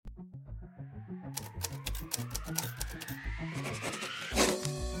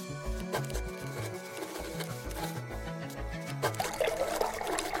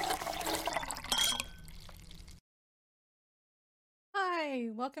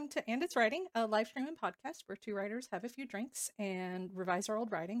welcome to And It's Writing, a live stream and podcast where two writers have a few drinks and revise our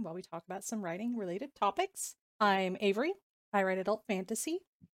old writing while we talk about some writing-related topics. I'm Avery. I write adult fantasy.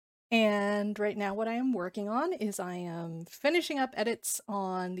 And right now what I am working on is I am finishing up edits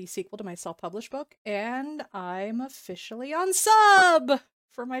on the sequel to my self-published book, and I'm officially on sub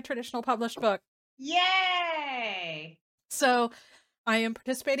for my traditional published book. Yay! So I am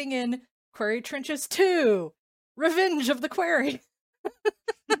participating in Query Trenches 2, Revenge of the Query.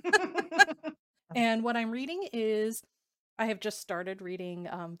 And what I'm reading is, I have just started reading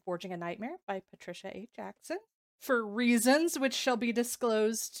Forging a Nightmare by Patricia A. Jackson, for reasons which shall be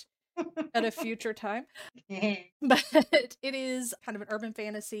disclosed at a future time. But it is kind of an urban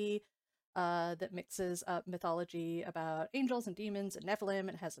fantasy that mixes up mythology about angels and demons and Nephilim.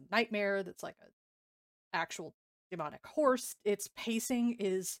 It has a nightmare that's like an actual demonic horse. Its pacing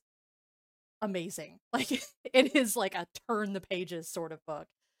is amazing. Like, it is like a turn the pages sort of book.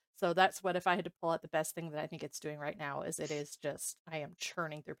 So that's what, if I had to pull out the best thing that I think it's doing right now, is it is just, I am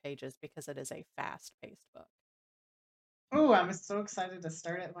churning through pages because it is a fast-paced book. Oh, I'm so excited to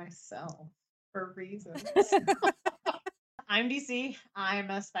start it myself for reasons. I'm DC. I'm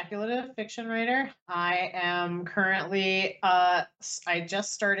a speculative fiction writer. I am currently, I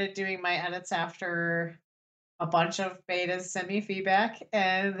just started doing my edits after a bunch of betas sent me feedback,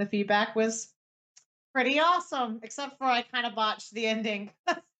 and the feedback was pretty awesome, except for I kind of botched the ending.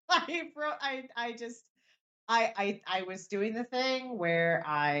 I was doing the thing where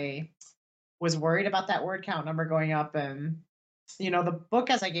I was worried about that word count number going up, and the book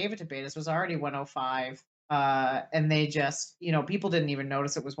as I gave it to betas was already 105. And they just, people didn't even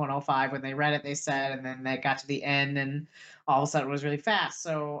notice it was 105 when they read it, they said, and then they got to the end and all of a sudden it was really fast.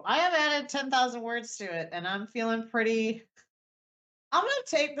 So I have added 10,000 words to it, and I'm feeling pretty. I'm going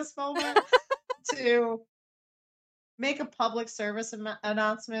to take this moment to make a public service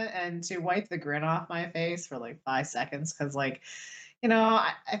announcement and to wipe the grin off my face for like 5 seconds. Cause I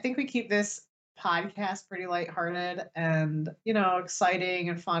think we keep this podcast pretty lighthearted and, exciting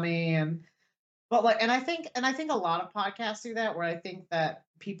and funny. And I think a lot of podcasts do that, where I think that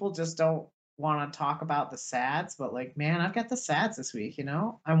people just don't want to talk about the sads, but like, man, I've got the sads this week,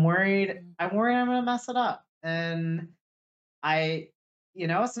 I'm worried I'm going to mess it up. And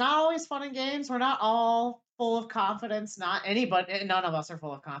it's not always fun and games. We're not all full of confidence. Not anybody, none of us are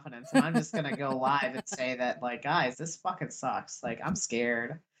full of confidence. And I'm just going to go live and say that, like, guys, this fucking sucks. Like, I'm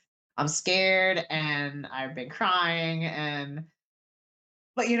scared. And I've been crying.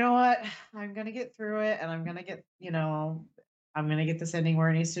 But you know what? I'm going to get through it, and I'm going to get, I'm going to get this ending where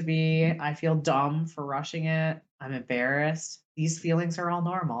it needs to be. I feel dumb for rushing it. I'm embarrassed. These feelings are all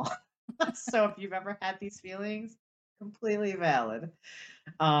normal. So if you've ever had these feelings, completely valid.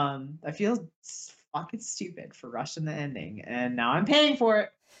 I feel fucking stupid for rushing the ending, and now I'm paying for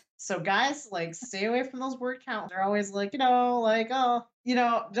it. So guys, like, stay away from those word counts. They're always like, don't do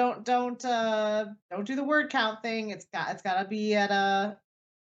the word count thing. It's got to be at a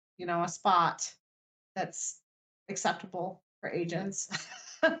spot that's acceptable for agents.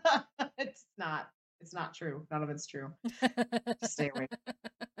 It's not true. None of it's true. Just stay away.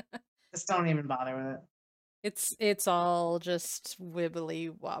 Just don't even bother with it. It's all just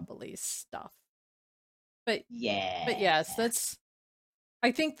wibbly wobbly stuff. But yes,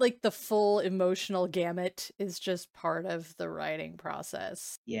 I think like the full emotional gamut is just part of the writing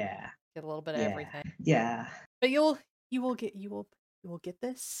process. Yeah. Get a little bit of everything. Yeah. But you will get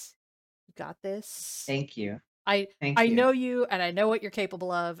this. You got this. Thank you. I know you, and I know what you're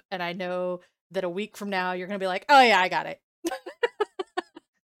capable of, and I know that a week from now you're going to be like, "Oh yeah, I got it."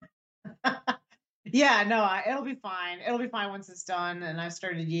 Yeah, no, it'll be fine. It'll be fine once it's done and I've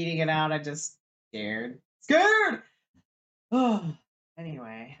started eating it out. I just scared. Oh,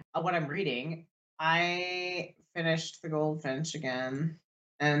 anyway, what I'm reading, I finished The Goldfinch again,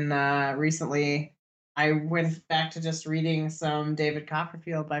 and recently I went back to just reading some David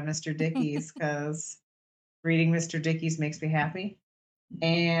Copperfield by Mr. Dickey's, because reading Mr. Dickey's makes me happy.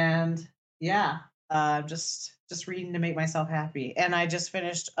 And yeah, just reading to make myself happy. And I just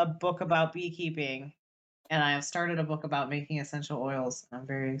finished a book about beekeeping, and I have started a book about making essential oils. I'm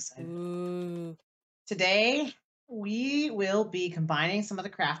very excited. Ooh. Today, we will be combining some of the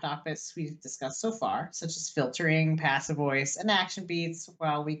craft outfits we've discussed so far, such as filtering, passive voice, and action beats,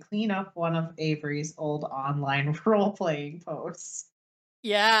 while we clean up one of Avery's old online role-playing posts.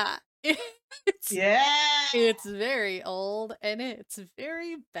 Yeah. It's Yeah. very old, and it's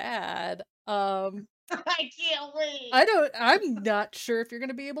very bad. I can't wait. I'm not sure if you're going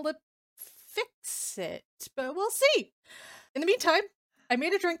to be able to fix it, but we'll see. In the meantime, I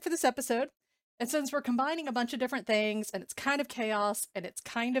made a drink for this episode, And since we're combining a bunch of different things and it's kind of chaos and it's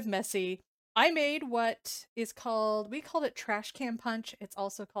kind of messy, I made what is called, we called it trash can punch. It's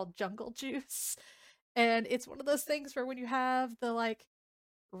also called jungle juice. And it's one of those things where when you have the like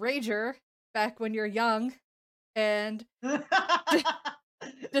rager back when you're young and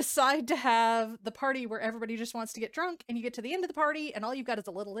decide to have the party where everybody just wants to get drunk, and you get to the end of the party and all you've got is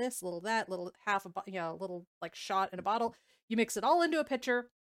a little this, a little that, little half a a little like shot in a bottle. You mix it all into a pitcher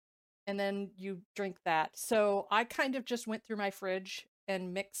and then you drink that. So I kind of just went through my fridge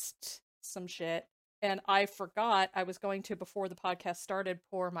and mixed some shit, and I forgot I was going to, before the podcast started,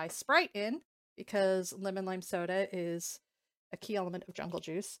 pour my Sprite in because lemon lime soda is a key element of jungle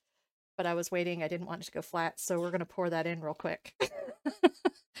juice. But I was waiting, I didn't want it to go flat, so we're gonna pour that in real quick.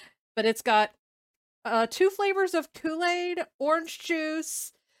 But it's got 2 flavors of Kool-Aid, orange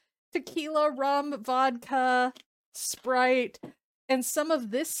juice, tequila, rum, vodka, Sprite, and some of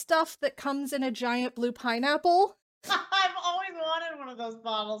this stuff that comes in a giant blue pineapple. I've always wanted one of those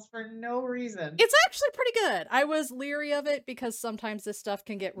bottles for no reason. It's actually pretty good. I was leery of it because sometimes this stuff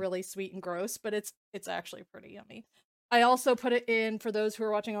can get really sweet and gross, but it's actually pretty yummy. I also put it in, for those who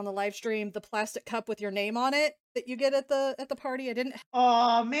are watching on the live stream, the plastic cup with your name on it that you get at the party.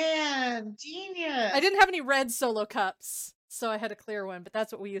 Oh man, genius. I didn't have any red Solo cups, so I had a clear one, but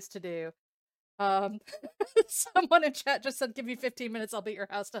that's what we used to do. Someone in chat just said, give me 15 minutes, I'll be at your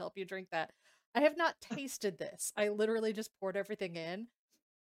house to help you drink that. I have not tasted this. I literally just poured everything in.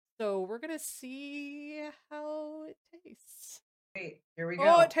 So we're gonna see how it tastes. Wait, here we go.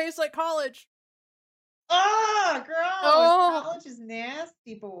 Oh, it tastes like college. Oh, gross. Oh. College is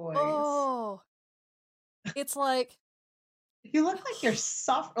nasty, boys. Oh. It's like, you look like you're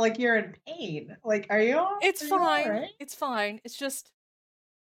like you're in pain. Like, are you? It's are fine. You all right? It's fine. It's just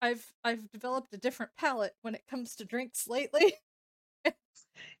I've developed a different palate when it comes to drinks lately.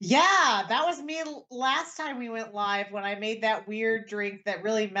 Yeah, that was me last time we went live when I made that weird drink that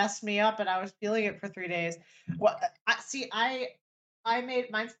really messed me up, and I was feeling it for 3 days. Well, I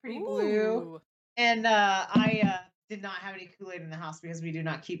made mine's pretty blue, Ooh. and I did not have any Kool-Aid in the house because we do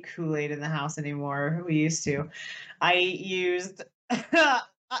not keep Kool-Aid in the house anymore. We used to. I used.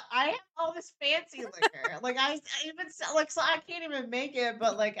 I have all this fancy liquor. Like I even like, so I can't even make it,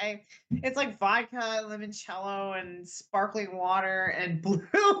 but like it's like vodka, limoncello, and sparkling water and blue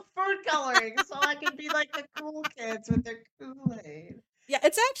food coloring, so I can be like the cool kids with their Kool-Aid. Yeah,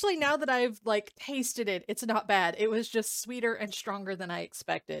 it's actually, now that I've like tasted it, it's not bad. It was just sweeter and stronger than I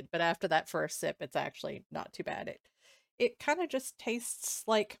expected, but after that first sip, it's actually not too bad. It kind of just tastes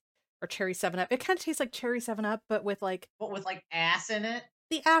like, or cherry 7-Up. It kind of tastes like cherry 7-Up, but with like ass in it.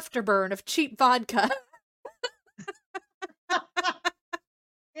 The afterburn of cheap vodka.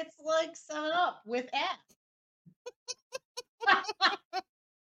 It's like 7-Up with ass.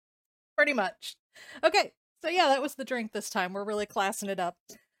 Pretty much. Okay, so yeah, that was the drink this time. We're really classing it up.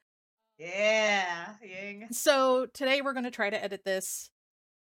 Yeah. Ying. So today we're going to try to edit this.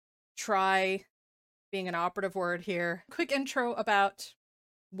 Try being an operative word here. Quick intro about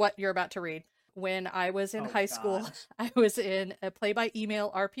what you're about to read. When I was in high school, I was in a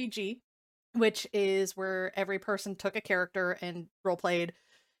play-by-email RPG, which is where every person took a character and role-played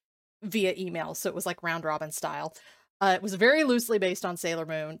via email. So it was like round-robin style. It was very loosely based on Sailor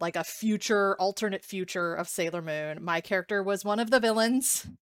Moon, like a alternate future of Sailor Moon. My character was one of the villains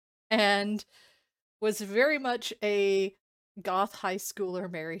and was very much a goth high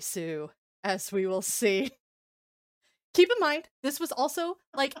schooler Mary Sue, as we will see. Keep in mind, this was also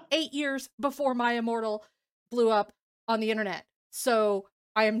like 8 years before My Immortal blew up on the internet. So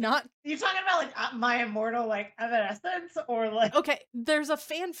I am not... You talking about like My Immortal, like Evanescence, or like... Okay, there's a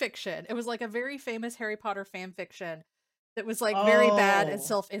fan fiction. It was like a very famous Harry Potter fan fiction that was like very bad and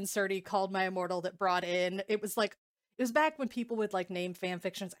self-inserty called My Immortal that brought in... It was back when people would like name fan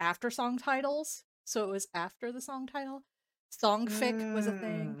fictions after song titles. So it was after the song title. Songfic was a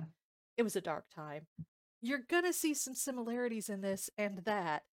thing. It was a dark time. You're gonna see some similarities in this and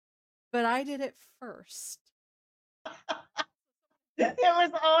that, but I did it first. It was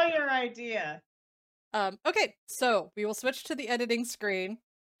all your idea. Okay, so we will switch to the editing screen,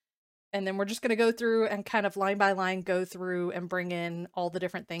 and then we're just gonna go through and kind of line by line go through and bring in all the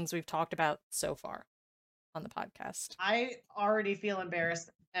different things we've talked about so far on the podcast. I already feel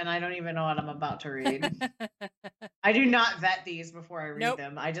embarrassed, and I don't even know what I'm about to read. I do not vet these before I read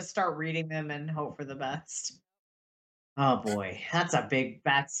them. I just start reading them and hope for the best. Oh boy, that's a big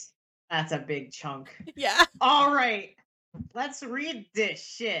chunk. Yeah. All right, let's read this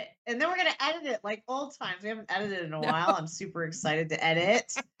shit, and then we're gonna edit it like old times. We haven't edited in a while. I'm super excited to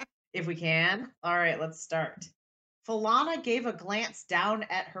edit if we can. All right, let's start. Falana gave a glance down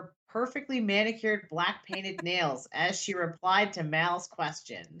at her perfectly manicured black painted nails as she replied to Mal's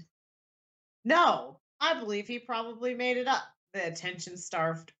question. No, I believe he probably made it up, the attention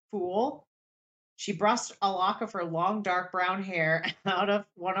starved fool. She brushed a lock of her long dark brown hair out of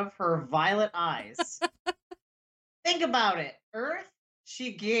one of her violet eyes. Think about it, Earth.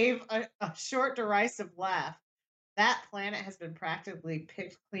 She gave a short, derisive laugh. That planet has been practically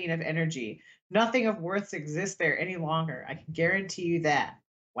picked clean of energy. Nothing of worth exists there any longer. I can guarantee you that.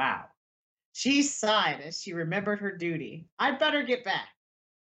 Wow. She sighed as she remembered her duty. I'd better get back.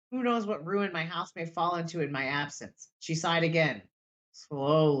 Who knows what ruin my house may fall into in my absence? She sighed again,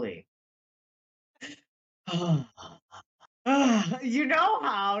 slowly. You know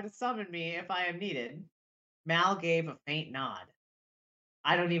how to summon me if I am needed. Mal gave a faint nod.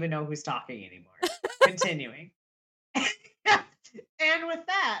 I don't even know who's talking anymore. Continuing. And with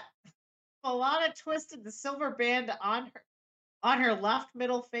that, Falana twisted the silver band on her left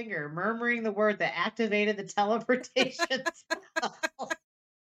middle finger, murmuring the word that activated the teleportation spell.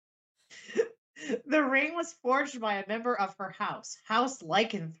 The ring was forged by a member of her house, House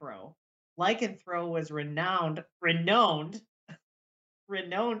Lycanthrope. Lycanthrope was renowned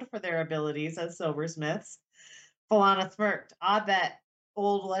for their abilities as silversmiths. Falana smirked. Odd that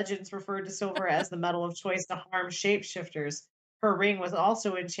old legends referred to silver as the metal of choice to harm shapeshifters. Her ring was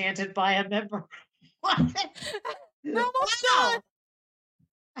also enchanted by a member. What? We're almost Wow!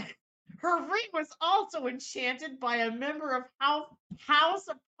 done. Her ring was also enchanted by a member of House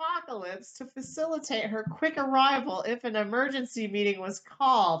Apocalypse to facilitate her quick arrival if an emergency meeting was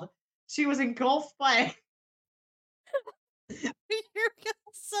called. She was engulfed by. You're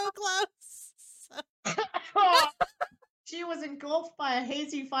so close. She was engulfed by a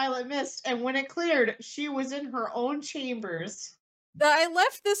hazy violet mist, and when it cleared, she was in her own chambers. I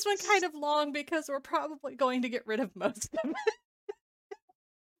left this one kind of long because we're probably going to get rid of most of it.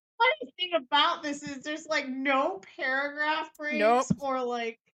 Funny thing about this is there's like no paragraph breaks Nope. or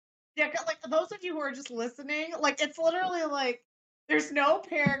like those of you who are just listening, like it's literally like there's no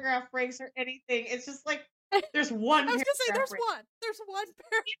paragraph breaks or anything. It's just like there's one. I was gonna say paragraph there's break. one. There's one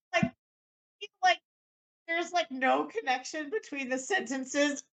paragraph. Like there's like no connection between the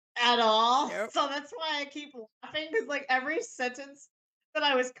sentences at all. Nope. So that's why I keep laughing because like every sentence that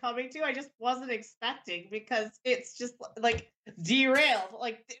I was coming to, I just wasn't expecting because it's just like derailed.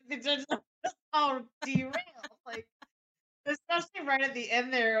 Like it's just derailed. Like especially right at the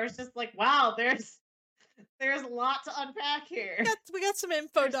end there, it was just like, wow, there's a lot to unpack here. We got some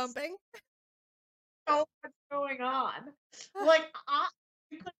info dumping. So much going on. Like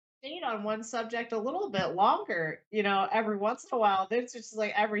you could stayed on one subject a little bit longer, every once in a while. It's just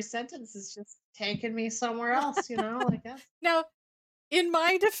like every sentence is just taking me somewhere else, like that. Now, in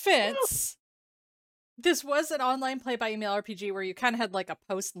my defense, this was an online play by email RPG where you kind of had like a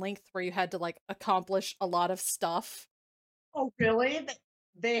post length where you had to like accomplish a lot of stuff. Oh, really?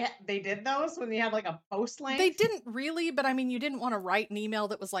 They did those when they had like a post length? They didn't really, but I mean, you didn't want to write an email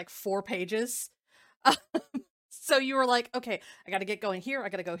that was like 4 pages. So you were like, okay, I got to get going here. I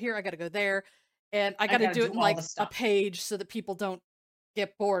got to go here. I got to go there. And I got to do it in like a page so that people don't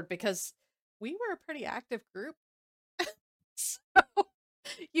get bored because we were a pretty active group. So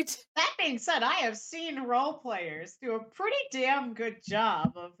that being said, I have seen role players do a pretty damn good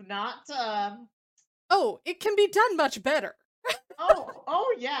job of not. Oh, it can be done much better.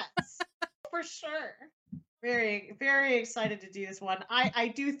 oh yes, for sure. Very, very excited to do this one. I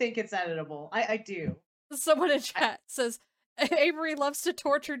do think it's editable. I do. Someone in chat says Avery loves to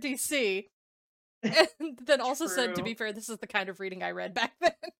torture DC, and then also said, to be fair, this is the kind of reading I read back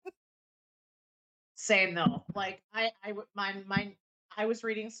then. Same though. Like I was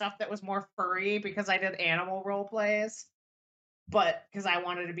reading stuff that was more furry because I did animal role plays, but because I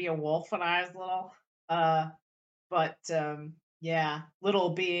wanted to be a wolf when I was little. But yeah, little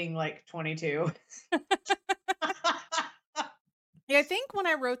being like 22. Yeah, I think when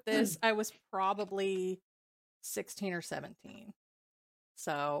I wrote this, I was probably 16 or 17.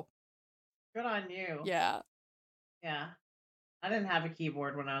 So good on you. Yeah. Yeah. I didn't have a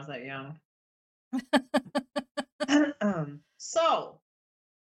keyboard when I was that young. So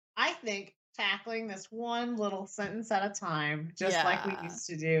I think tackling this one little sentence at a time, just like we used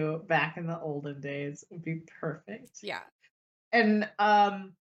to do back in the olden days, would be perfect. Yeah. And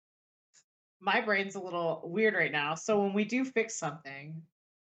my brain's a little weird right now. So when we do fix something,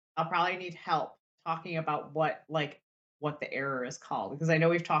 I'll probably need help talking about what the error is called, because I know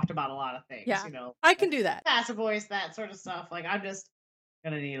we've talked about a lot of things. Yeah, I can do that. Passive voice, that sort of stuff. Like I'm just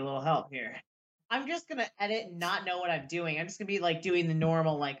gonna need a little help here. I'm just gonna edit and not know what I'm doing. I'm just gonna be like doing the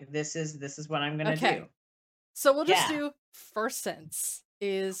normal, like this is what I'm gonna do. So we'll just do first sentence.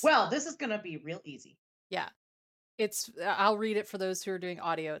 is, Well, this is gonna be real easy. yeah, I'll read it for those who are doing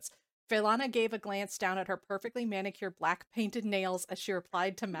audio. It's Felana gave a glance down at her perfectly manicured black painted nails as she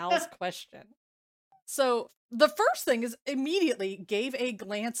replied to Mal's question. So the first thing is immediately gave a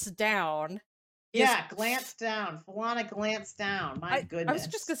glance down is Yeah, glance down. Falana glanced down. My I was just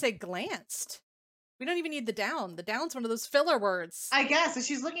goodness. gonna say glanced. We don't even need the down. The down's one of those filler words. I guess if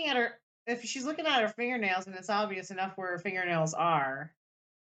she's looking at her fingernails and it's obvious enough where her fingernails are,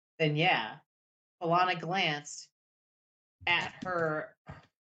 then yeah. Falana glanced at her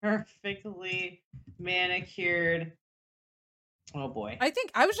perfectly manicured. Oh boy. I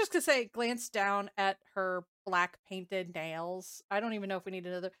think I was just gonna say glance down at her black painted nails. I don't even know if we need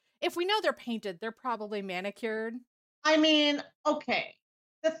another. If we know they're painted, they're probably manicured. I mean, okay.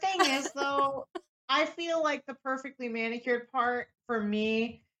 The thing is, though, I feel like the perfectly manicured part for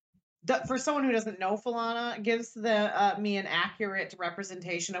me, for someone who doesn't know Falana, gives the me an accurate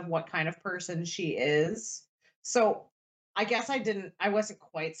representation of what kind of person she is. So I guess I wasn't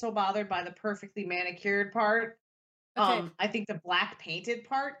quite so bothered by the perfectly manicured part. Okay, I think the black painted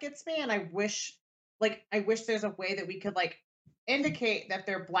part gets me, and I wish there's a way that we could like indicate that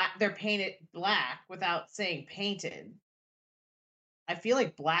they're painted black without saying painted. I feel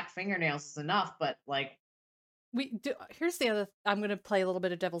like black fingernails is enough, but like, we do. Here's the other. I'm gonna play a little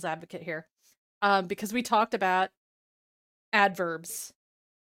bit of devil's advocate here, because we talked about adverbs.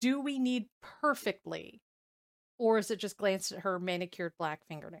 Do we need perfectly, or is it just glance at her manicured black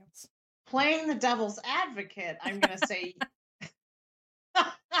fingernails? playing the devil's advocate, I'm gonna say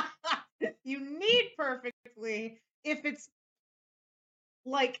you need perfectly if it's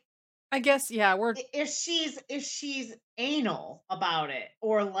like I guess yeah. We're if she's anal about it,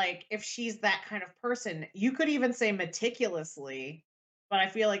 or like if she's that kind of person. You could even say meticulously, but I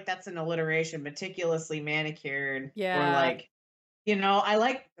feel like that's an alliteration, meticulously manicured, or yeah. like, I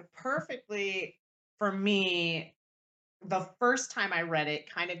like perfectly. For me, the first time I read it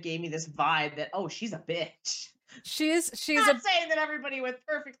kind of gave me this vibe that, oh, she's a bitch. She's Not a saying that everybody with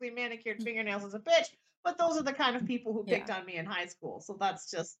perfectly manicured fingernails is a bitch, but those are the kind of people who yeah. picked on me in high school. So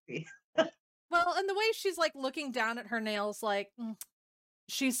that's just the Well, and the way she's like looking down at her nails, like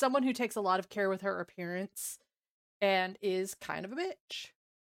she's someone who takes a lot of care with her appearance and is kind of a bitch.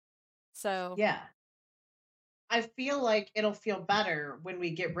 So yeah. I feel like it'll feel better when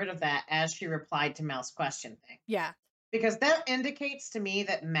we get rid of that as she replied to Mal's question thing. yeah, Because that indicates to me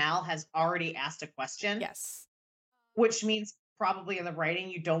that Mal has already asked a question, yes. which means probably in the writing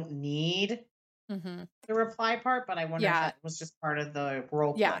you don't need Hmm. the reply part, but I wonder if Yeah, that was just part of the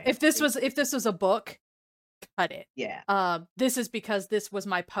role yeah. play. If this was a book, cut it. Yeah. This is because this was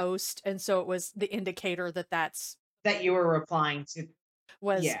my post, and so it was the indicator that That you were replying to.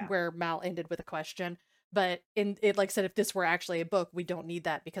 was Yeah. where Mal ended with a question. But in it, like I said, if this were actually a book, we don't need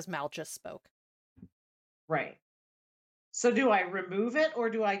that because Mal just spoke. Right. So do I remove it or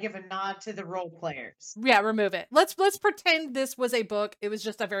do I give a nod to the role players? Yeah, remove it. Let's pretend this was a book. It was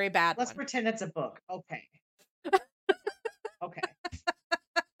just a very bad Let's one. pretend it's a book. Okay. Okay.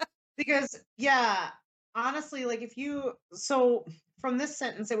 Because yeah, honestly, like if you so from this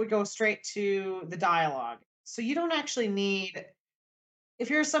sentence it would go straight to the dialogue. So you don't actually need, if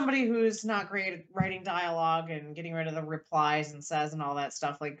you're somebody who's not great at writing dialogue and getting rid of the replies and says and all that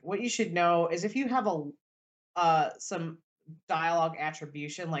stuff, like what you should know is if you have a some dialogue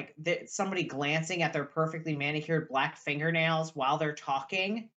attribution, like somebody glancing at their perfectly manicured black fingernails while they're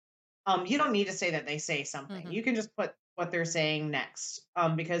talking, you don't need to say that they say something. Hmm. You can just put what they're saying next,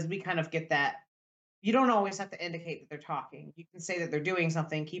 because we kind of get that. You don't always have to indicate that they're talking. You can say that they're doing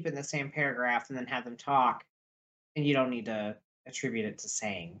something, keep it in the same paragraph, and then have them talk, and you don't need to attribute it to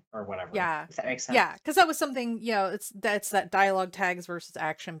saying or whatever. Yeah. If that makes sense. Yeah, because that was something, that's that dialogue tags versus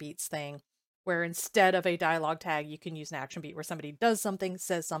action beats thing, where instead of a dialogue tag, you can use an action beat where somebody does something,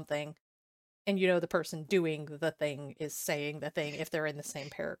 says something, and the person doing the thing is saying the thing if they're in the same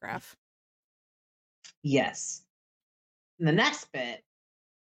paragraph. Yes. And the next bit,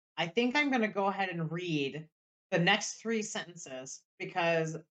 I think I'm going to go ahead and read the next three sentences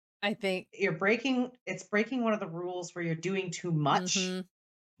because I think, it's breaking one of the rules where you're doing too much. hmm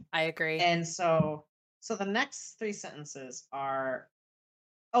I agree. And so the next three sentences are,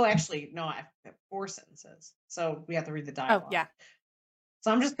 oh, actually, no, I have four sentences. So we have to read the Oh, dialogue. yeah.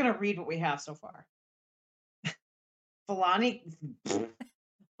 So I'm just going to read what we have so far. Falani,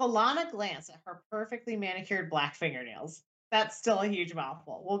 Falana glanced at her perfectly manicured black fingernails. That's still a huge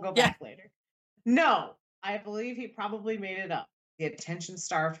mouthful. We'll go Yeah. back later. No, I believe he probably made it up. The attention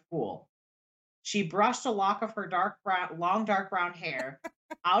starved fool. She brushed a lock of her long dark brown hair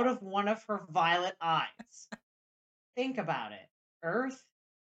out of one of her violet eyes. Think about it. Earth,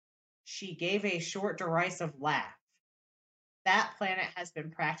 She gave a short, derisive laugh. That planet has been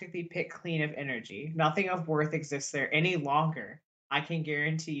practically picked clean of energy. Nothing of worth exists there any longer. I can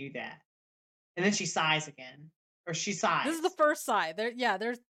guarantee you that. And then she sighs again. Or she This is the sighs. first sigh.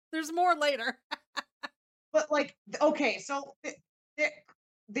 There's more later. But like, okay, so there,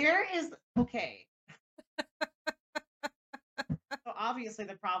 there is okay. So obviously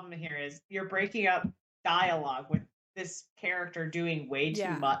the problem here is you're breaking up dialogue with this character doing way too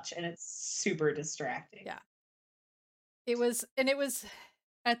Yeah. much, and it's super distracting. Yeah. It was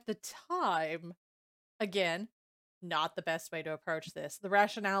at the time, again, not the best way to approach this. The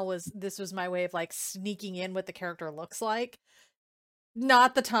rationale was this was my way of like sneaking in what the character looks like.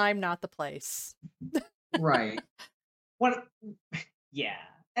 Not the time, not the place. Right. What? Yeah.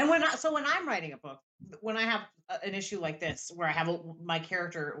 And when I'm writing a book, when I have an issue like this, where I have my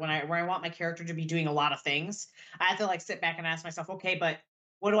character, where I want my character to be doing a lot of things, I have to like sit back and ask myself, okay, but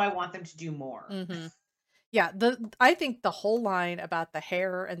what do I want them to do more? Mm-hmm. Yeah, I think the whole line about the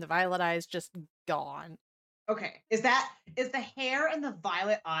hair and the violet eyes just gone. Okay. Is the hair and the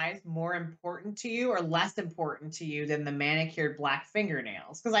violet eyes more important to you or less important to you than the manicured black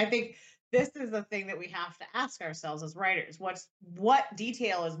fingernails? Because I think this is the thing that we have to ask ourselves as writers. What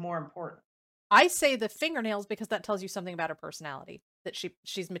detail is more important? I say the fingernails because that tells you something about her personality, that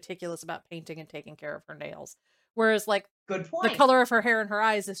she's meticulous about painting and taking care of her nails. Whereas like Good the point. color of her hair and her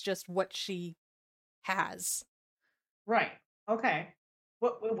eyes is just what she has. Right. Okay.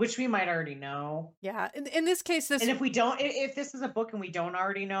 Which we might already know. Yeah. In this case, And if we don't, if this is a book and we don't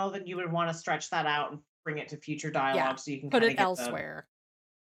already know, then you would want to stretch that out and bring it to future dialogue so you can put kind it of get elsewhere.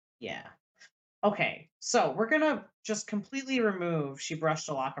 yeah. Okay, so we're gonna just completely remove she brushed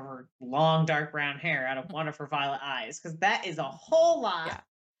a lock of her long dark brown hair out of one of her violet eyes because that is a whole lot. Yeah.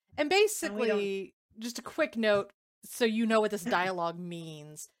 And And we don't basically, just a quick note so you know what this dialogue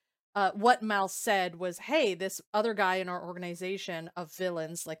means. What Mal said was, hey, this other guy in our organization of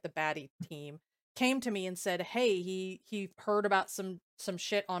villains, like the baddie team, came to me and said, hey, he heard about some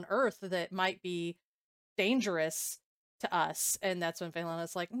shit on Earth that might be dangerous to us. And that's when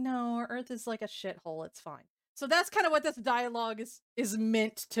Valena's like, no, Earth is like a shithole, it's fine. So that's kind of what this dialogue is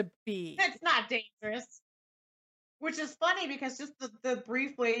meant to be. it's not dangerous. Which is funny because just the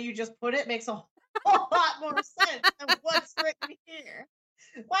brief way you just put it makes a whole lot more sense than what's written here.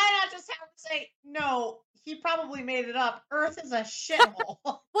 Why not just have him say, no, he probably made it up. Earth is a shithole.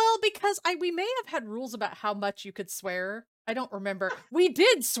 Well, because we may have had rules about how much you could swear. I don't remember. We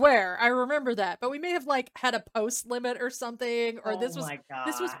did swear. I remember that, but we may have like had a post limit or something. Or this was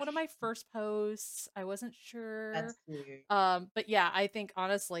one of my first posts. I wasn't sure. That's cute. But yeah, I think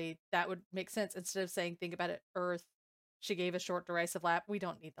honestly that would make sense instead of saying think about it. Earth, she gave a short derisive laugh. We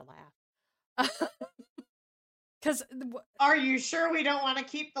don't need the laugh. Because are you sure we don't want to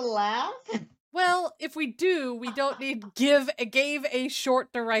keep the laugh? Well, if we do, we don't need gave a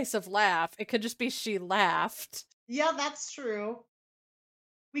short derisive laugh. It could just be she laughed. Yeah, that's true.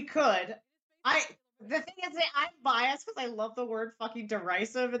 We could. The thing is that I'm biased because I love the word fucking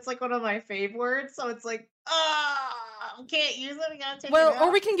derisive. It's like one of my fave words. So it's like, we can't use it. We gotta take it out.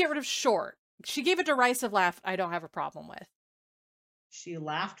 Or we can get rid of short. She gave a derisive laugh. I don't have a problem with. She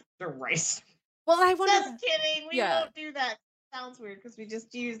laughed derisive. Well, I wonder. Just kidding. We won't do that. Sounds weird because we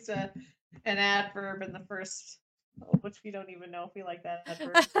just used an adverb in the first, which we don't even know if we like that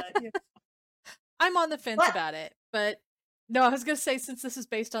adverb. But, I'm on the fence about it, but no, I was gonna say since this is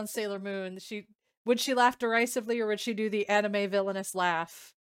based on Sailor Moon, would she laugh derisively or would she do the anime villainous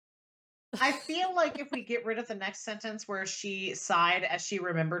laugh? I feel like if we get rid of the next sentence where she sighed as she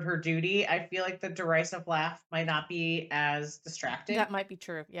remembered her duty, I feel like the derisive laugh might not be as distracting. That might be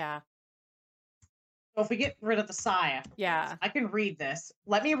true, yeah. So if we get rid of the sigh, yeah, I can read this.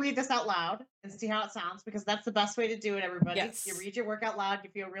 Let me read this out loud and see how it sounds because that's the best way to do it, everybody. Yes. You read your work out loud, you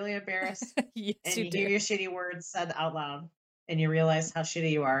feel really embarrassed, yes, and you hear your shitty words said out loud, and you realize how shitty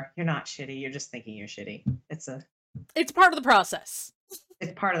you are. You're not shitty. You're just thinking you're shitty. It's part of the process.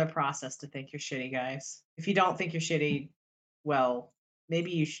 It's part of the process to think you're shitty, guys. If you don't think you're shitty, well,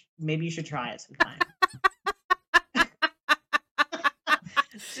 maybe you should try it sometime.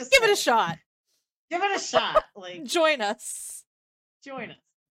 Just give it a shot. Give it a shot. Like join us.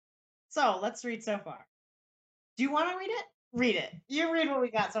 So let's read so far. Do you want to read it? Read it. You read what we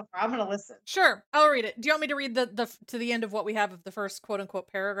got so far. I'm going to listen. Sure, I'll read it. Do you want me to read the to the end of what we have of the first quote unquote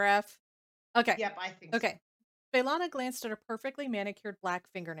paragraph? Okay. Yep, I think. Okay. So. Belana glanced at her perfectly manicured black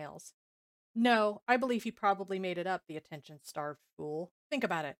fingernails. No, I believe he probably made it up, the attention-starved fool. Think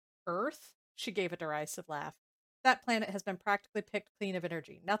about it. Earth? She gave a derisive laugh. That planet has been practically picked clean of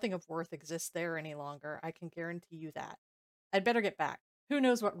energy. Nothing of worth exists there any longer. I can guarantee you that. I'd better get back. Who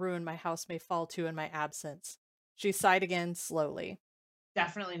knows what ruin my house may fall to in my absence? She sighed again slowly.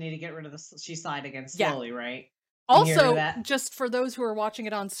 Definitely need to get rid of the she sighed again Yeah. slowly, right? You hear Also, that? just for those who are watching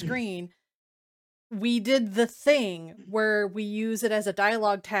it on screen, we did the thing where we use it as a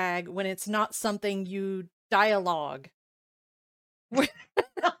dialogue tag when it's not something you dialogue.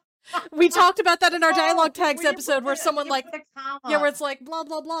 We talked about that in our dialogue tags episode where someone like, yeah, where it's like, blah,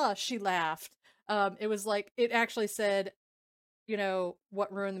 blah, blah. She laughed. It was like, it actually said, you know,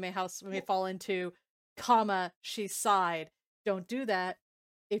 what ruin my house may fall into, comma, she sighed. Don't do that.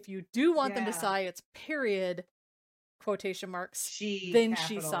 If you do want them to sigh, it's period, quotation marks, she then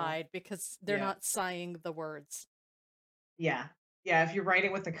capital. she sighed, because they're not sighing the words. Yeah. Yeah, if you write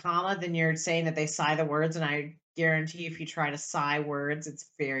it with a comma, then you're saying that they sigh the words, and I guarantee if you try to sigh words, it's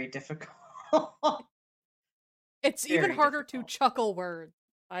very difficult. It's very even harder difficult to chuckle words.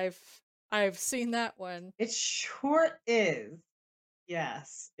 I've seen that one. It sure is.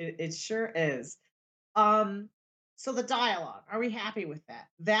 Yes, it sure is. So the dialogue, are we happy with that?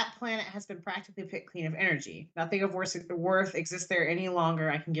 That planet has been practically picked clean of energy. Nothing of worth exists there any longer.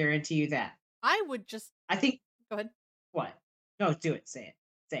 I can guarantee you that. I would just. I think. Go ahead. What? No, do it. Say it.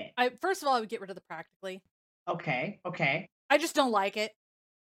 Say it. First of all, I would get rid of the practically. Okay. Okay. I just don't like it.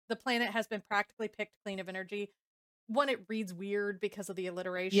 The planet has been practically picked clean of energy. One, it reads weird because of the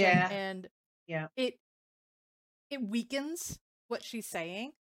alliteration. Yeah. And yeah, it weakens what she's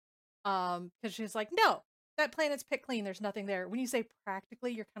saying. Because she's like, no, that planet's picked clean. There's nothing there. When you say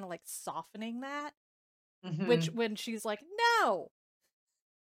practically, you're kind of like softening that. Mm-hmm. Which, when she's like, no.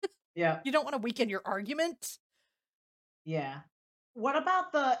 Yeah. You don't want to weaken your argument. Yeah. What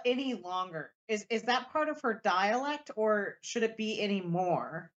about the any longer? Is that part of her dialect, or should it be any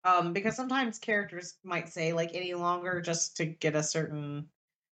more? Because sometimes characters might say like any longer just to get a certain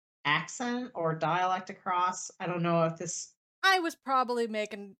accent or dialect across. I don't know if this. I was probably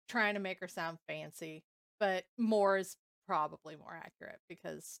trying to make her sound fancy, but more is probably more accurate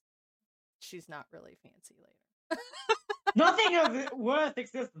because she's not really fancy later. Nothing of worth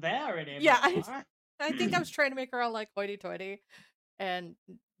exists there anymore. Yeah, I think I was trying to make her all like hoity-toity, and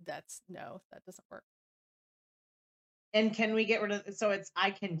that doesn't work. And can we get rid of? So it's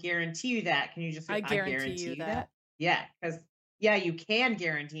I can guarantee you that. Can you just? I guarantee you that. Yeah, because you can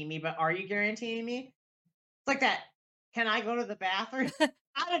guarantee me, but are you guaranteeing me? It's like that. Can I go to the bathroom?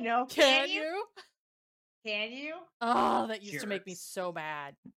 I don't know. Can you? Can you? Oh, that used to make me so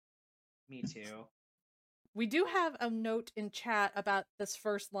mad. Me too. We do have a note in chat about this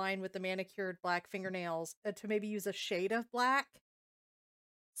first line with the manicured black fingernails to maybe use a shade of black,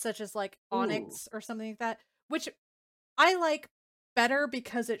 such as like onyx or something like that, which I like better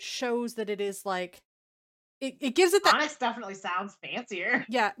because it shows that it is like, it gives it that. Onyx definitely sounds fancier.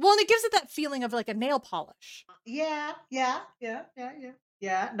 Yeah. Well, and it gives it that feeling of like a nail polish. Yeah.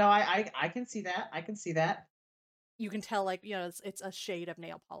 No, I can see that. I can see that. You can tell, like, you know, it's a shade of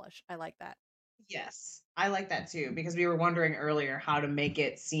nail polish. I like that. Yes, I like that too, because we were wondering earlier how to make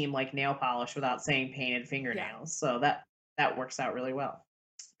it seem like nail polish without saying painted fingernails. Yeah. So that works out really well.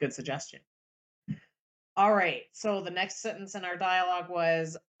 Good suggestion. All right. So the next sentence in our dialogue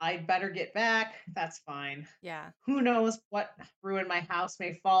was, I'd better get back. That's fine. Yeah. Who knows what ruin my house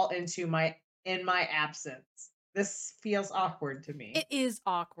may fall into in my absence. This feels awkward to me. It is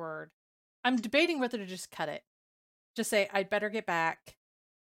awkward. I'm debating whether to just cut it. Just say, I'd better get back.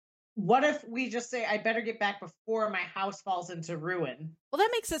 What if we just say, I better get back before my house falls into ruin? Well, that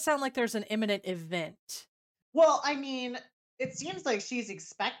makes it sound like there's an imminent event. Well, I mean, it seems like she's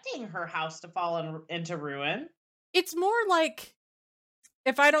expecting her house to fall into ruin. It's more like,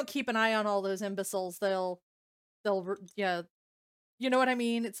 if I don't keep an eye on all those imbeciles, they'll, yeah, you know what I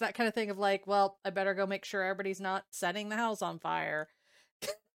mean? It's that kind of thing of like, well, I better go make sure everybody's not setting the house on fire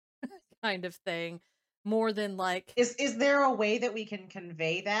kind of thing. More than like, is there a way that we can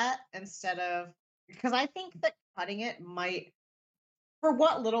convey that instead of, because I think that cutting it might, for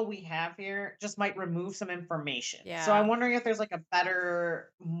what little we have here, just might remove some information. Yeah. So I'm wondering if there's like a better,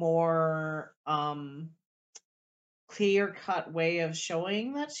 more clear cut way of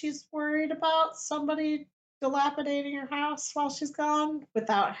showing that she's worried about somebody dilapidating her house while she's gone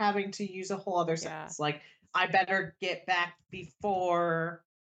without having to use a whole other sentence. Like, I better get back before.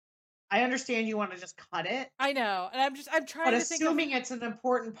 I understand you want to just cut it. I know. And I'm trying to think. But assuming it's an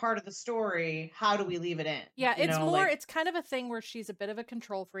important part of the story, how do we leave it in? Yeah, it's kind of a thing where she's a bit of a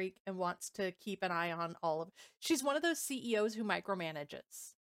control freak and wants to keep an eye on all of. She's one of those CEOs who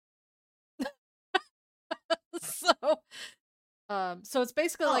micromanages. So it's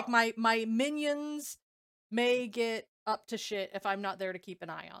basically like my minions may get up to shit if I'm not there to keep an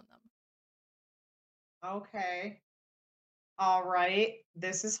eye on them. Okay. All right,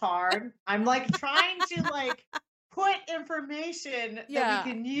 this is hard. I'm like trying to like put information that we Yeah.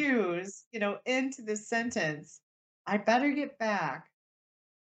 can use, into this sentence. I better get back.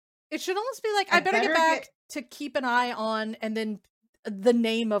 It should almost be like, I I better get better get back to keep an eye on, and then the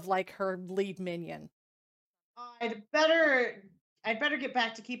name of like her lead minion. I'd better I'd better get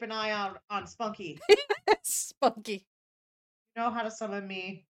back to keep an eye out on Spunky. Spunky. You know how to summon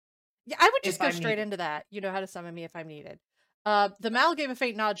me Yeah, I would just if go I'm straight needed. into that. You know how to summon me if I'm needed. The Malgame of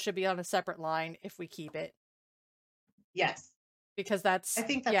Fate nod should be on a separate line if we keep it, Yes. because I that's,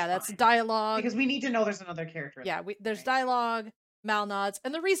 think that's yeah, that's fine. dialogue. Because we need to know there's another character in Yeah, there. there's Right. dialogue, Mal nods,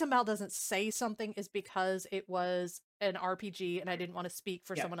 and the reason Mal doesn't say something is because it was an RPG and I didn't want to speak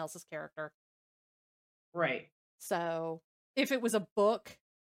for Yeah. someone else's character. Right. So if it was a book,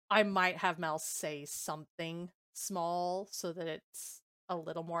 I might have Mal say something small so that it's a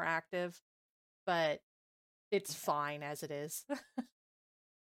little more active, but it's Okay. fine as it is.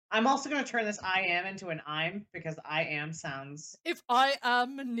 I'm also going to turn this I am into an I'm because I am sounds. If I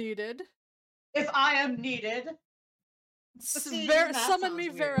am needed, If I am needed. But see, even that summon me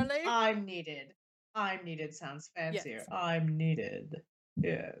sounds weird. verily. I'm needed. I'm needed sounds fancier. Yes. I'm needed.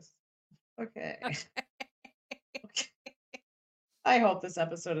 Yes. Okay. Okay. I hope this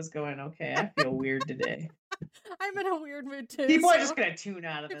episode is going okay. I feel weird today. I'm in a weird mood too. People are so just gonna tune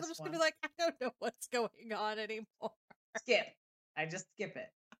out of people are this just one. gonna be like, I don't know what's going on anymore. Skip. I just skip it.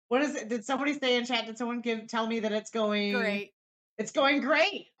 What is it? Did somebody say in chat? Did someone tell me that it's going Great. It's going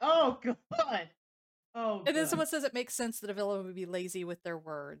great. Oh good. Oh And then someone good. says it makes sense that a villain would be lazy with their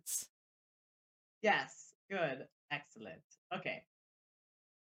words. Yes. Good. Excellent. Okay.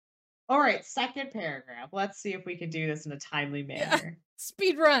 All right, second paragraph. Let's see if we can do this in a timely Yeah. manner.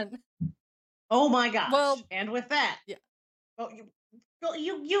 Speed run. Oh my gosh. Well, and with that. yeah. Oh,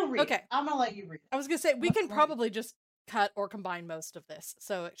 you read. Okay. I'm gonna let you read. I was gonna say we What's can right? probably just cut or combine most of this,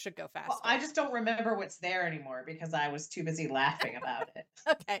 so it should go faster. Well, I just don't remember what's there anymore because I was too busy laughing about it.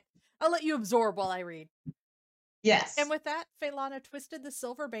 Okay. I'll let you absorb while I read. Yes. And with that, Phaelana twisted the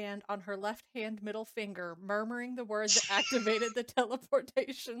silver band on her left hand middle finger, murmuring the word that activated the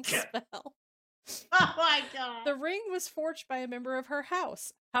teleportation spell. Oh my god. The ring was forged by a member of her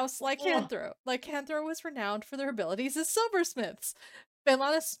house, House Lycanthro. Lycanthro was renowned for their abilities as silversmiths.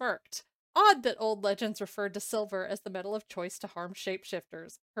 Phaelana smirked. Odd that old legends referred to silver as the metal of choice to harm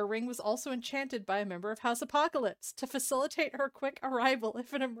shapeshifters. Her ring was also enchanted by a member of House Apocalypse to facilitate her quick arrival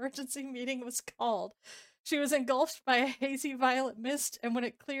if an emergency meeting was called. She was engulfed by a hazy violet mist, and when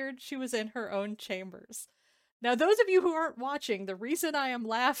it cleared, she was in her own chambers. Now, those of you who aren't watching, the reason I am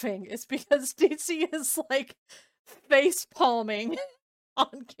laughing is because DC is like face palming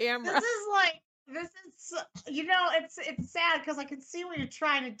on camera. This is it's sad because I can see what you're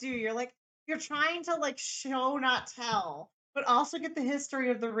trying to do. You're trying to like show not tell, but also get the history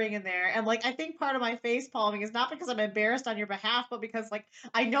of the ring in there. And like I think part of my face palming is not because I'm embarrassed on your behalf, but because like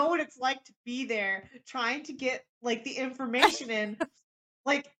I know what it's like to be there trying to get like the information in.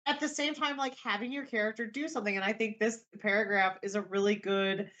 Like at the same time, like having your character do something. And I think this paragraph is a really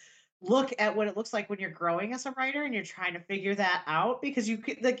good look at what it looks like when you're growing as a writer and you're trying to figure that out because you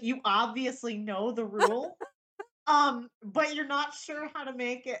could like you obviously know the rule. But you're not sure how to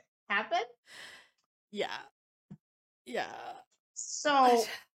make it happen. Yeah. Yeah. So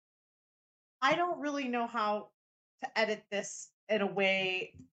I don't really know how to edit this in a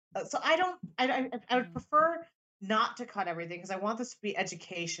way. So I would prefer not to cut everything because I want this to be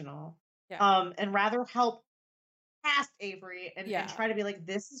educational. Yeah. And rather help past Avery and Yeah. try to be like,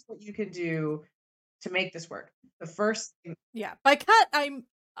 this is what you can do to make this work. The first thing. Yeah. By cut,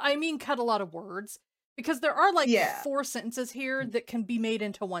 I mean cut a lot of words. Because there are like Yeah. 4 sentences here that can be made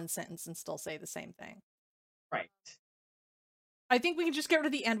into one sentence and still say the same thing. Right. I think we can just get rid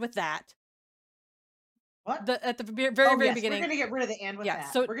of the end with that. What? At the very beginning. We're gonna get rid of the end with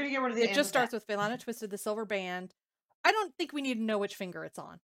that. So we're gonna get rid of the end. It just starts with Phaelana twisted the silver band. I don't think we need to know which finger it's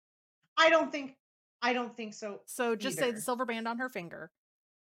on. I don't think so. So just say either. the silver band on her finger.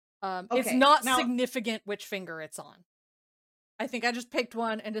 Okay, it's not now- significant which finger it's on. I think I just picked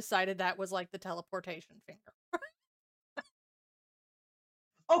one and decided that was like the teleportation finger.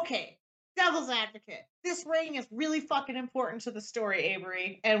 Okay, devil's advocate. This ring is really fucking important to the story,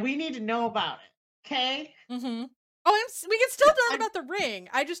 Avery, and we need to know about it. Okay? Mm-hmm. Oh, we can still talk about the ring.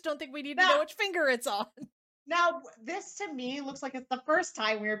 I just don't think we need to know which finger it's on. Now, this to me looks like it's the first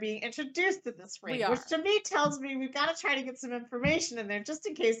time we're being introduced to this ring, We are. which to me tells me we've got to try to get some information in there just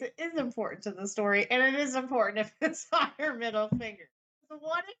in case it is important to the story, and it is important if it's on your middle finger. So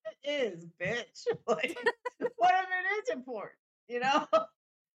what if it is, bitch? Like, what if it is important? You know?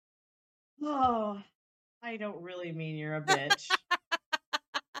 Oh, I don't really mean you're a bitch.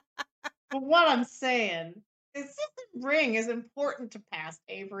 But what I'm saying is that the ring is important to past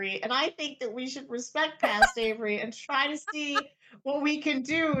Avery, and I think that we should respect past Avery and try to see what we can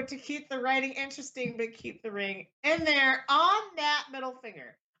do to keep the writing interesting, but keep the ring in there on that middle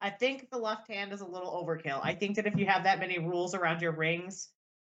finger. I think the left hand is a little overkill. I think that if you have that many rules around your rings,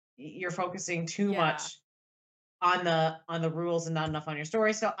 you're focusing too Yeah. much on the rules and not enough on your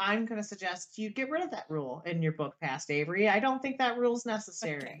story. So I'm going to suggest you get rid of that rule in your book, Past Avery. I don't think that rule's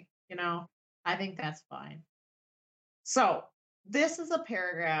necessary. Okay. You know, I think that's fine. So this is a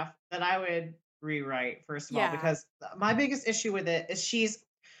paragraph that I would rewrite first of all, Yeah. because my biggest issue with it is she's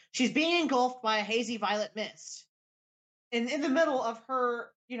being engulfed by a hazy violet mist. And in the middle of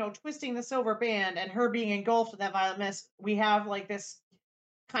her, twisting the silver band and her being engulfed in that violet mist, we have like this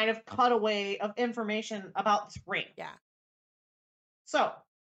kind of cutaway of information about this ring. Yeah. So,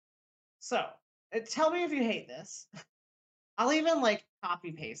 tell me if you hate this. I'll even like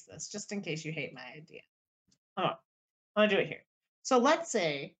copy paste this just in case you hate my idea. Hold on. I'm gonna do it here. So let's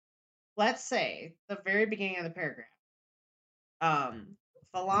say the very beginning of the paragraph.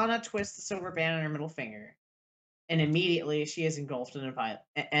 Falana twists the silver band on her middle finger, and immediately she is engulfed in a violet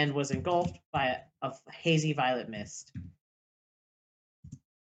and was engulfed by a hazy violet mist.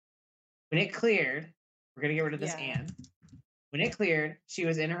 When it cleared, we're gonna get rid of this Yeah. and. When it cleared, she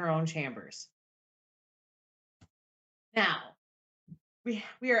was in her own chambers. Now, we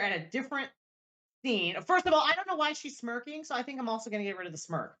are at a different scene. First of all, I don't know why she's smirking, so I think I'm also going to get rid of the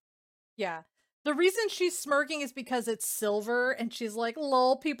smirk. Yeah. The reason she's smirking is because it's silver, and she's like,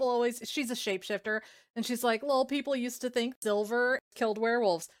 lol, people always, she's a shapeshifter, and she's like, lol, people used to think silver killed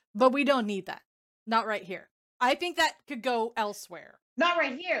werewolves, but we don't need that. Not right here. I think that could go elsewhere. Not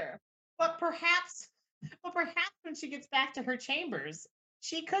right here. But perhaps when she gets back to her chambers,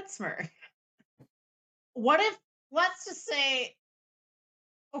 she could smirk. What if, let's just say,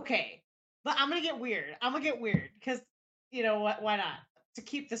 okay, but I'm going to get weird. I'm going to get weird because, you know what, why not? To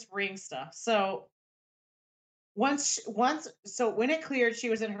keep this ring stuff. So so when it cleared, she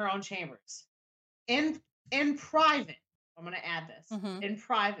was in her own chambers. In private, I'm going to add this. Mhm. In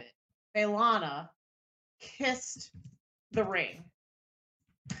private, Belana kissed the ring.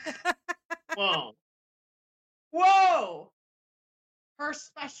 Whoa! Her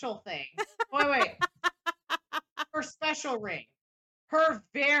special thing. Wait. Her special ring. Her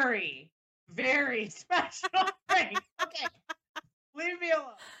very, very special ring. Okay. Leave me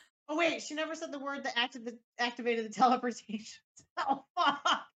alone. Oh, wait. She never said the word that activated the teleportation. Oh, fuck.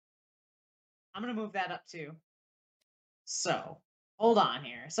 I'm going to move that up too. So, hold on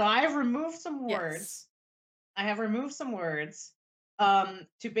here. So, I have removed some words. Yes. I have removed some words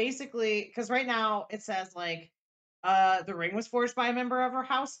to basically, because right now it says like the ring was forged by a member of her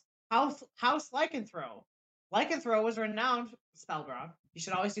house Lycanthrope. Lycanthrope was renowned, spelled wrong, you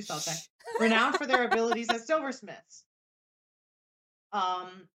should always do spell check, renowned for their abilities as silversmiths.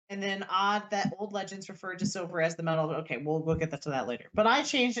 And then odd that old legends referred to silver as the metal. Okay, we'll get to that later, but I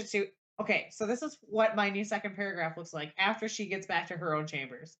changed it to, okay, so this is what my new second paragraph looks like after she gets back to her own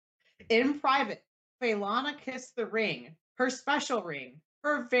chambers. In private, Phelana kissed the ring, her special ring,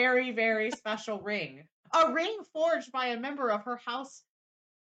 her very, very special ring, a ring forged by a member of her house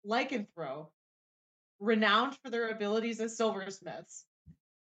Lycanthrope, renowned for their abilities as silversmiths.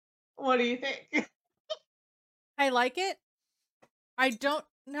 What do you think? I like it. I don't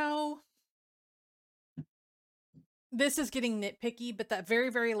know. This is getting nitpicky, but that very,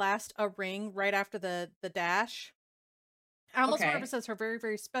 very last a ring right after the dash. I almost wonder if it says her very,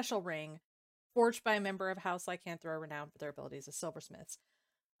 very special ring, forged by a member of House Lycanthrope, renowned for their abilities as silversmiths.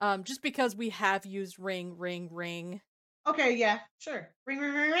 Just because we have used ring. Okay, yeah, sure. Ring.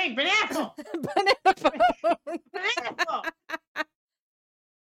 Banana. Banana phone. Banana phone.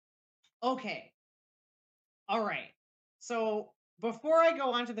 Okay. All right. So before I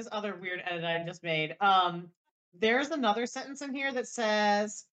go on to this other weird edit I just made, there's another sentence in here that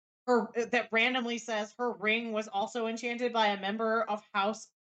says that randomly says her ring was also enchanted by a member of House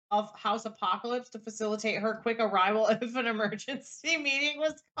Apocalypse to facilitate her quick arrival if an emergency meeting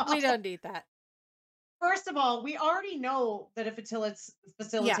was called. We don't need that. First of all, we already know that if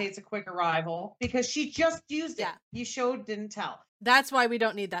facilitates a quick arrival because she just used it. You showed, didn't tell. That's why we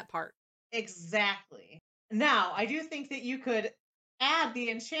don't need that part. Exactly. Now, I do think that you could add the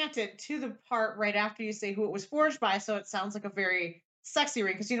enchanted to the part right after you say who it was forged by, so it sounds like a very sexy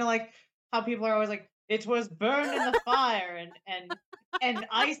ring. Because you know, like how people are always like, it was burned in the fire and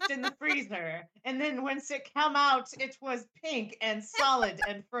iced in the freezer, and then once it came out, it was pink and solid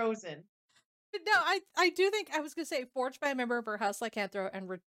and frozen. No, I do think I was gonna say forged by a member of her house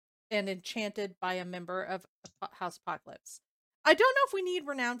Lycanthrope and enchanted by a member of House Apocalypse. I don't know if we need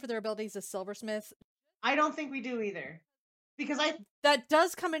renowned for their abilities as silversmith. I don't think we do either. Because that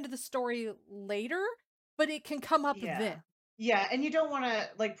does come into the story later, but it can come up then. Yeah, and you don't want to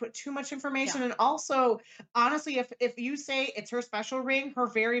like put too much information. And also, honestly, if you say it's her special ring, her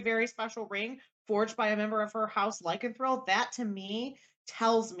very, very special ring, forged by a member of her house Lycanthrope, that to me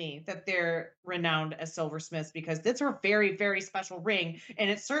tells me that they're renowned as silversmiths, because that's her very, very special ring, and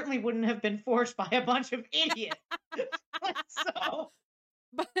it certainly wouldn't have been forged by a bunch of idiots.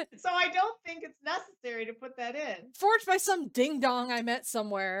 So I don't think it's necessary to put that in. Forged by some ding dong I met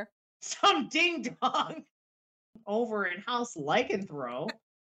somewhere. Some ding dong over in House Lycanthrope.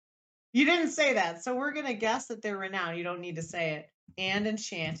 You didn't say that, so we're gonna guess that they're renowned. You don't need to say it. And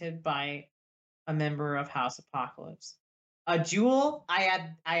enchanted by a member of House Apocalypse. A jewel. I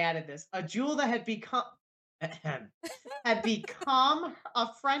added this. A jewel that had become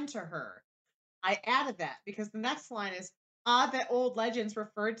a friend to her. I added that because the next line is odd that old legends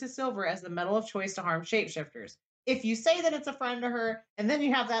referred to silver as the metal of choice to harm shapeshifters. If you say that it's a friend to her, and then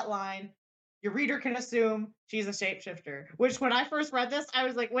you have that line, your reader can assume she's a shapeshifter. Which, when I first read this, I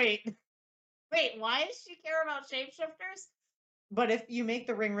was like, wait, why does she care about shapeshifters? But if you make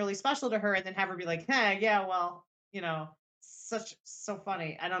the ring really special to her and then have her be like, hey, yeah, well, so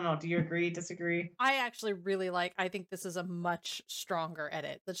funny. I don't know. Do you agree, disagree? I actually really I think this is a much stronger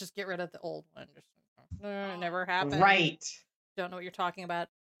edit. Let's just get rid of the old one. It never happened. Right. Don't know what you're talking about.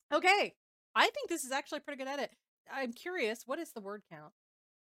 Okay. I think this is actually a pretty good edit. I'm curious, what is the word count?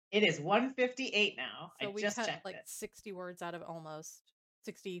 It is 158 now. So we just cut checked like 60 words out of almost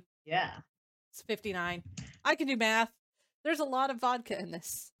 60. Yeah. It's 59. I can do math. There's a lot of vodka in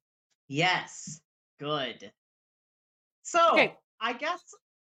this. Yes. Good. So, okay. I guess,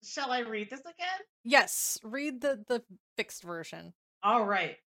 shall I read this again? Yes. Read the fixed version. All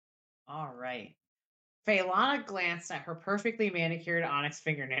right. Faylana glanced at her perfectly manicured onyx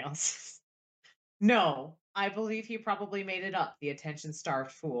fingernails. No, I believe he probably made it up, the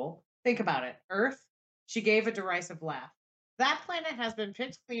attention-starved fool. Think about it. Earth? She gave a derisive laugh. That planet has been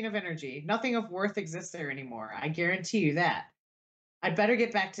picked clean of energy. Nothing of worth exists there anymore. I guarantee you that. I'd better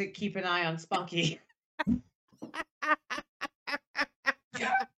get back to keep an eye on Spunky.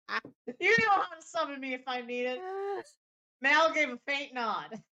 You know how to summon me if I need it. Mal gave a faint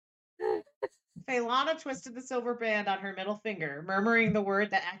nod. Faylana twisted the silver band on her middle finger, murmuring the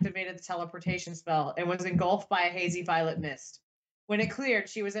word that activated the teleportation spell, and was engulfed by a hazy violet mist. When it cleared,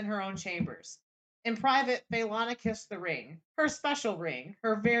 she was in her own chambers. In private, Faylana kissed the ring, her special ring,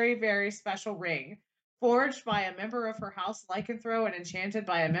 her very, very special ring, forged by a member of her house Lycanthrope and enchanted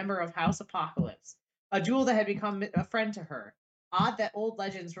by a member of House Apocalypse, a jewel that had become a friend to her. Odd that old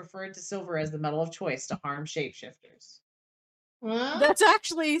legends referred to silver as the metal of choice to harm shapeshifters. That's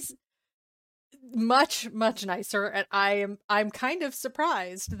actually much, much nicer, and I'm kind of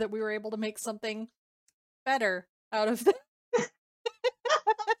surprised that we were able to make something better out of this.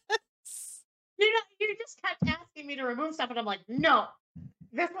 You just kept asking me to remove stuff, and I'm like, no,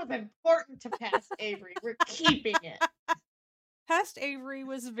 this was important to Past Avery. We're keeping it. Past Avery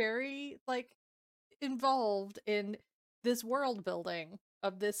was very involved in this world building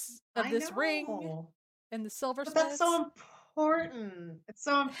of this ring and the silversmiths. That's so important. It's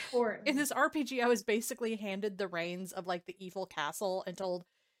so important. In this RPG, I was basically handed the reins of the evil castle and told,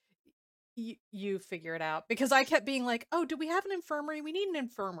 you figure it out, because I kept being like, oh, do we have an infirmary? We need an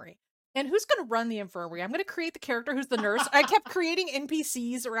infirmary. And who's going to run the infirmary? I'm going to create the character who's the nurse. I kept creating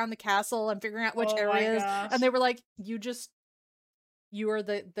NPCs around the castle and figuring out which areas. And they were like, you are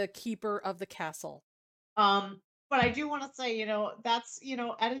the keeper of the castle. But I do want to say, that's,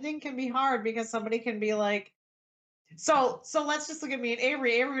 editing can be hard, because somebody can be like, so let's just look at me and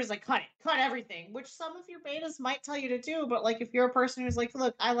Avery. Avery was like, cut everything, which some of your betas might tell you to do. But if you're a person who's like,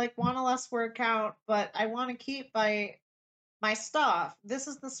 look, I want a less word count, but I want to keep my stuff, this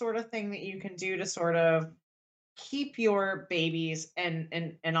is the sort of thing that you can do to sort of keep your babies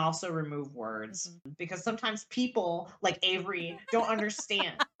and also remove words. Mm-hmm. Because sometimes people like Avery don't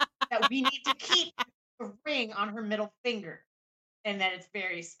understand that we need to keep the ring on her middle finger and that it's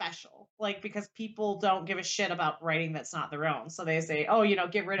very special. Because people don't give a shit about writing that's not their own. So they say, oh,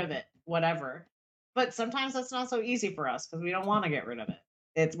 get rid of it, whatever. But sometimes that's not so easy for us because we don't want to get rid of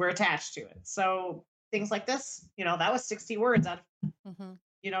it. We're attached to it. So things like this, that was 60 words out of,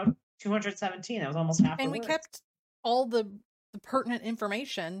 217. That was almost half. And we kept all the pertinent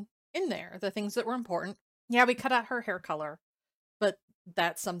information in there, the things that were important. Yeah, we cut out her hair color, but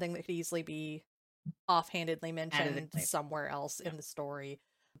that's something that could easily be offhandedly mentioned somewhere else in the story.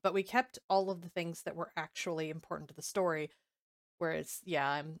 But we kept all of the things that were actually important to the story. Whereas,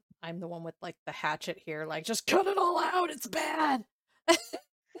 yeah, I'm the one with like the hatchet here, like just cut it all out. It's bad.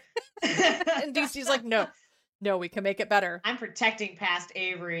 And DC's like, no, we can make it better. I'm protecting past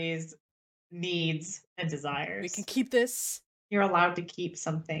Avery's needs and We desires. can keep this. You're allowed to keep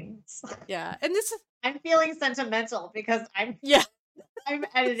some things. Yeah, and this is I'm feeling sentimental because I'm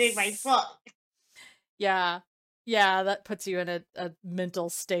editing my book. Yeah, that puts you in a mental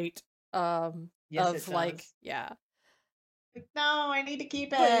state Yes, of it like, does. yeah. Like, no, I need to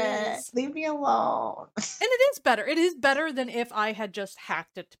keep it. Please. Leave me alone. And it is better. It is better than if I had just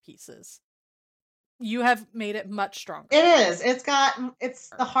hacked it to pieces. You have made it much stronger. It is. It's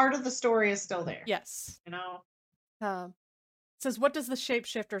the heart of the story is still there. Yes. You know? Says, what does the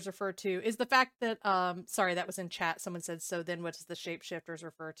shapeshifters refer to? Is the fact that, sorry, that was in chat. Someone said, so then what does the shapeshifters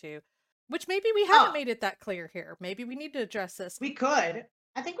refer to? Which maybe we haven't made it that clear here. Maybe we need to address this. We could.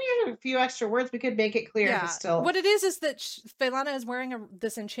 I think we have a few extra words. We could make it clear. Yeah. Still. What it is that Phelana is wearing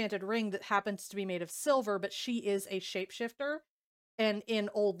this enchanted ring that happens to be made of silver, but she is a shapeshifter. And in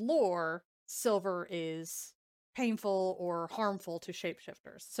old lore, silver is painful or harmful to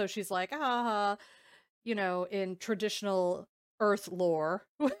shapeshifters. So she's like, in traditional Earth lore,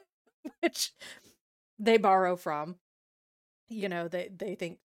 which they borrow from, they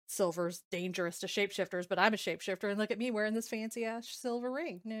think silver's dangerous to shapeshifters, but I'm a shapeshifter and look at me wearing this fancy ass silver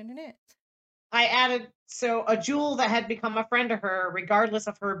ring. No. I added a jewel that had become a friend to her regardless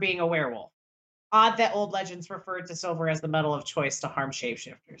of her being a werewolf. Odd that old legends referred to silver as the metal of choice to harm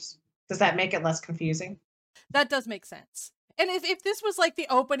shapeshifters. Does that make it less confusing? That does make sense. And if this was like the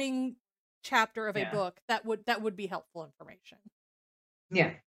opening chapter of a book, that would be helpful information.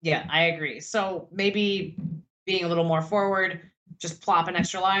 Yeah, I agree. So maybe being a little more forward, just plop an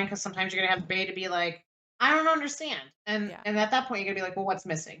extra line, because sometimes you're gonna have Bay to be like, I don't understand. And at that point you're gonna be like, well, what's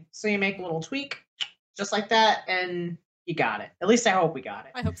missing? So you make a little tweak just like that and you got it. At least I hope we got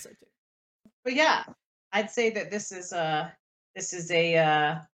it. I hope so too. But yeah, I'd say that this is a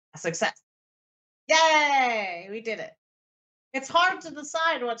success. Yay! We did it. It's hard to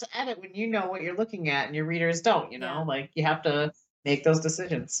decide what to edit when you know what you're looking at and your readers don't, like you have to make those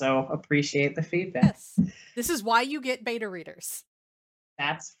decisions. So appreciate the feedback. Yes. This is why you get beta readers.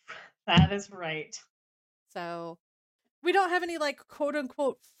 That is right. So we don't have any like quote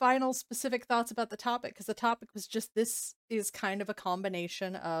unquote final specific thoughts about the topic, because the topic was just, this is kind of a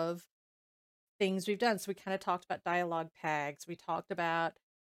combination of things we've done. So we kind of talked about dialogue tags. We talked about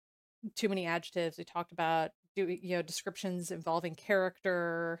too many adjectives. We talked about descriptions involving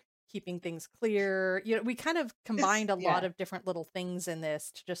character, keeping things clear. We kind of combined a lot of different little things in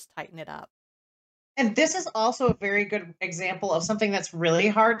this to just tighten it up. And this is also a very good example of something that's really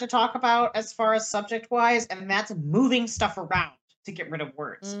hard to talk about as far as subject wise, and that's moving stuff around to get rid of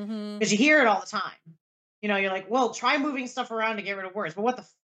words. Because you hear it all the time. You're like, well, try moving stuff around to get rid of words. But what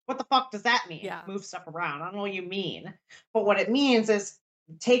the fuck does that mean? Yeah. Move stuff around. I don't know what you mean. But what it means is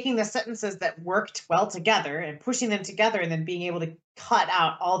taking the sentences that worked well together and pushing them together, and then being able to cut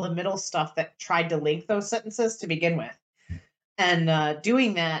out all the middle stuff that tried to link those sentences to begin with. And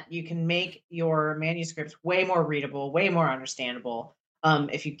doing that, you can make your manuscripts way more readable, way more understandable.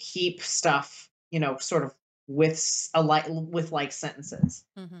 If you keep stuff, sort of with like sentences.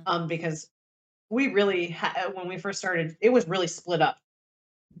 Because we really, when we first started, it was really split up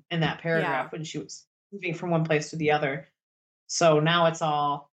in that paragraph when she was moving from one place to the other. So now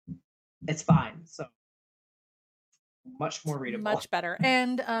it's fine. So much more readable. Much better.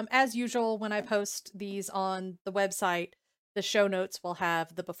 And as usual, when I post these on the website, the show notes will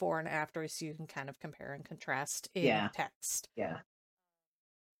have the before and after, so you can kind of compare and contrast in text.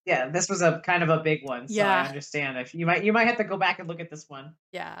 Yeah, this was a kind of a big one, so I understand. If you might have to go back and look at this one.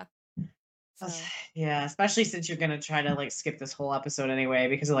 Yeah. So. Yeah, especially since you're gonna try to like skip this whole episode anyway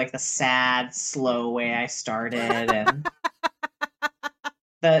because of like the sad, slow way I started and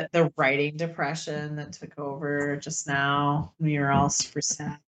the writing depression that took over just now. We were all super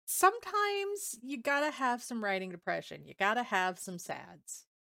sad. Sometimes you gotta have some writing depression. You gotta have some sads.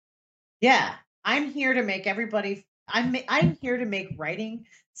 Yeah, I'm here to make everybody. I'm here to make writing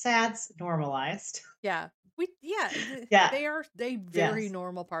sads normalized. Yeah, they are very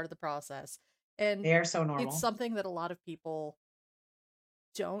normal part of the process, and they are so normal. It's something that a lot of people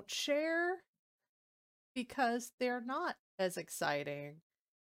don't share because they're not as exciting,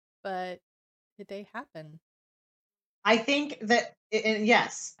 but they happen. I think that,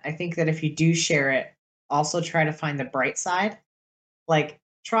 yes, I think that if you do share it, also try to find the bright side. Like,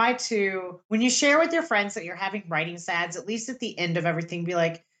 try to, when you share with your friends that you're having writing sads, at least at the end of everything, be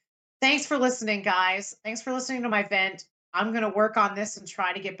like, thanks for listening, guys. Thanks for listening to my vent. I'm going to work on this and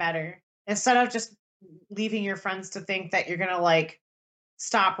try to get better. Instead of just leaving your friends to think that you're gonna like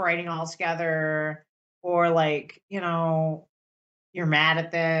stop writing altogether, or like, you're mad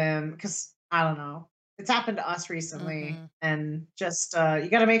at them because I don't know. It's happened to us recently, Mhm. and just you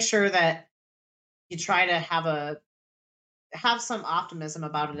got to make sure that you try to have some optimism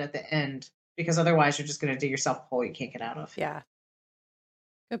about it at the end, because otherwise you're just going to dig yourself a hole you can't get out of. Yeah.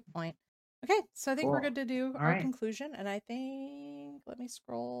 Good point. Okay, so I think we're Cool. good to do All our right. conclusion, and I think let me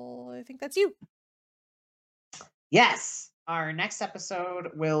scroll. I think that's you. Yes. Our next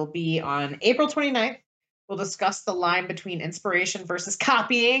episode will be on April 29th. We'll discuss the line between inspiration versus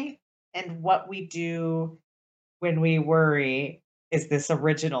copying and what we do when we worry, is this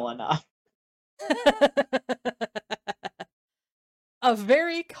original enough? A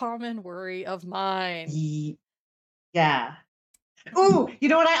very common worry of mine. Yeah. Ooh, you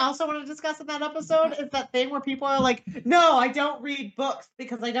know what I also want to discuss in that episode is that thing where people are like, no, I don't read books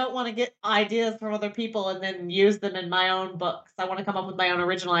because I don't want to get ideas from other people and then use them in my own books. I want to come up with my own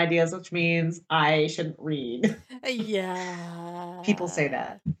original ideas, which means I shouldn't read. People say Yeah.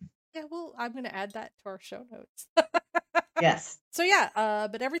 that. Yeah, well, I'm gonna add that to our show notes. Yes. So yeah,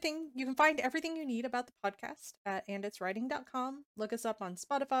 but everything you can find everything you need about the podcast at anditswriting.com. Look us up on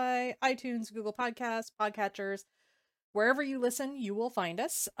Spotify, iTunes, Google Podcasts, Podcatchers, wherever you listen, you will find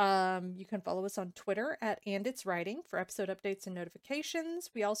us. You can follow us on Twitter at anditswriting for episode updates and notifications.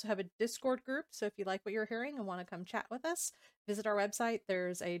 We also have a Discord group, so if you like what you're hearing and want to come chat with us, visit our website.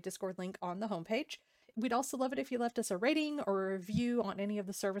 There's a Discord link on the homepage. We'd also love it if you left us a rating or a review on any of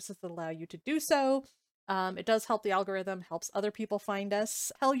the services that allow you to do so. It does help the algorithm, helps other people find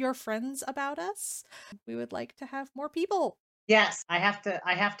us. Tell your friends about us. We would like to have more people. Yes. I have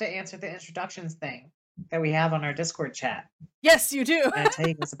to answer the introductions thing that we have on our Discord chat. Yes, you do. And I tell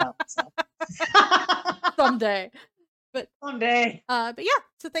you this about myself. Someday. Someday. But yeah,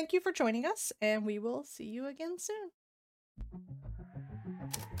 so thank you for joining us, and we will see you again soon.